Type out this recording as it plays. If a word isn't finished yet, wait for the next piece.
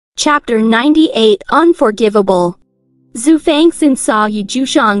Chapter 98 Unforgivable. Xue Fanxin saw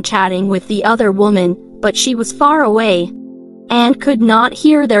Jiushang chatting with the other woman, but she was far away and could not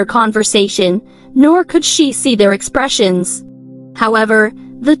hear their conversation, nor could she see their expressions. However,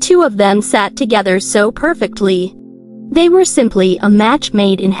 the two of them sat together so perfectly. They were simply a match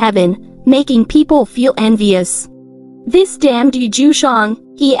made in heaven, making people feel envious. This damned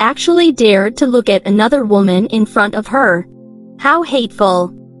Jiushang, he actually dared to look at another woman in front of her. How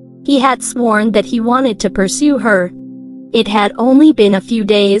hateful. He had sworn that he wanted to pursue her. It had only been a few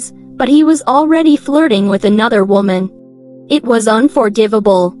days, but he was already flirting with another woman. It was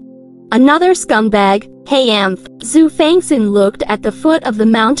unforgivable. Another scumbag. Hey Xue Fanxin looked at the foot of the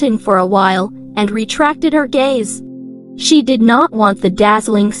mountain for a while, and retracted her gaze. She did not want the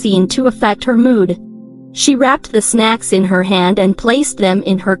dazzling scene to affect her mood. She wrapped the snacks in her hand and placed them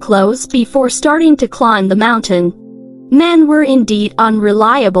in her clothes before starting to climb the mountain. Men were indeed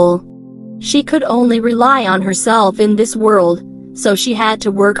unreliable. She could only rely on herself in this world, so she had to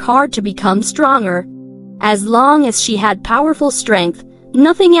work hard to become stronger. As long as she had powerful strength,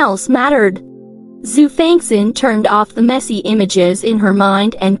 nothing else mattered. Xue Fanxin turned off the messy images in her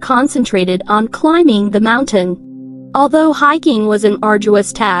mind and concentrated on climbing the mountain. Although hiking was an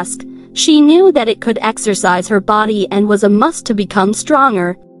arduous task, she knew that it could exercise her body and was a must to become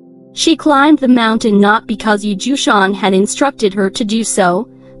stronger. She climbed the mountain not because Jiushang had instructed her to do so,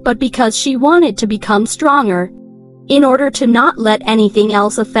 but because she wanted to become stronger. In order to not let anything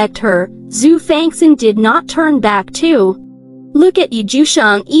else affect her, Xue Fanxin did not turn back to look at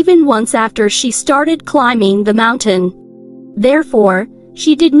Jiushang even once after she started climbing the mountain. Therefore,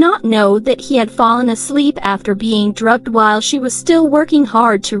 she did not know that he had fallen asleep after being drugged while she was still working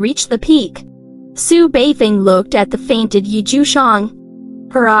hard to reach the peak. Xue Fanxin looked at the fainted Jiushang.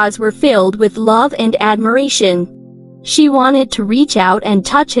 Her eyes were filled with love and admiration. She wanted to reach out and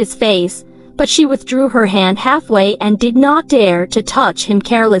touch his face, but she withdrew her hand halfway and did not dare to touch him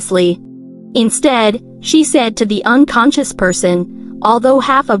carelessly. Instead, she said to the unconscious person, "Although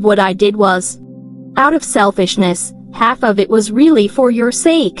half of what I did was out of selfishness, half of it was really for your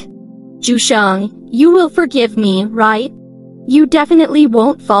sake. Jiushang, you will forgive me, right? You definitely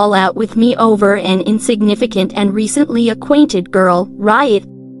won't fall out with me over an insignificant and recently acquainted girl, right?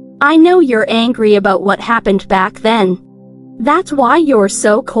 I know you're angry about what happened back then. That's why you're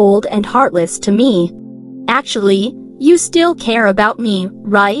so cold and heartless to me. Actually, you still care about me,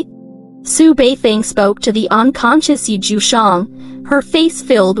 right?" Xue Fanxin spoke to the unconscious Jiushang, her face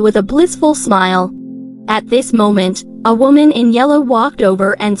filled with a blissful smile. At this moment, a woman in yellow walked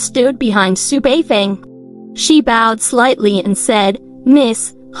over and stood behind Xue Fanxin. She bowed slightly and said,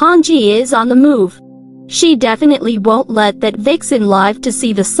 "Miss, Hanji is on the move. She definitely won't let that vixen live to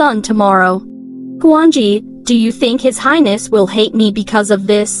see the sun tomorrow. Huangji, do you think His Highness will hate me because of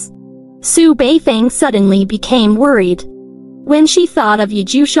this?" Xue Fanxin suddenly became worried. When she thought of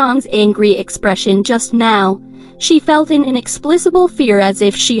Jiushang's angry expression just now, she felt an inexplicable fear as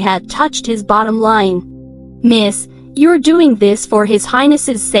if she had touched his bottom line. "Miss, you're doing this for His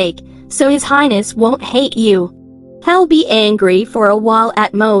Highness's sake, so His Highness won't hate you. He'll be angry for a while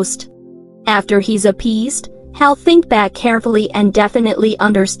at most. After he's appeased, he'll think back carefully and definitely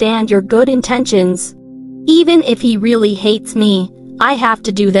understand your good intentions. Even if he really hates me, I have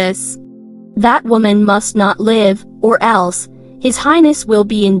to do this. That woman must not live, or else His Highness will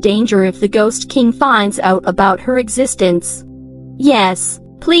be in danger if the Ghost King finds out about her existence. Yes,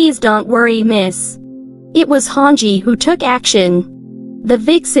 please don't worry, miss. It was Hanji who took action. The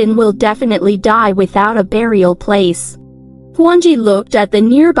vixen will definitely die without a burial place." Huangji looked at the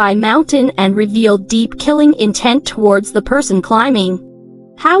nearby mountain and revealed deep killing intent towards the person climbing.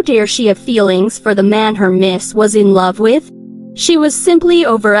 How dare she have feelings for the man her miss was in love with? She was simply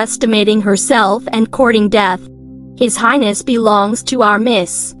overestimating herself and courting death. His Highness belongs to our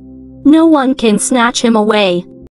miss. No one can snatch him away.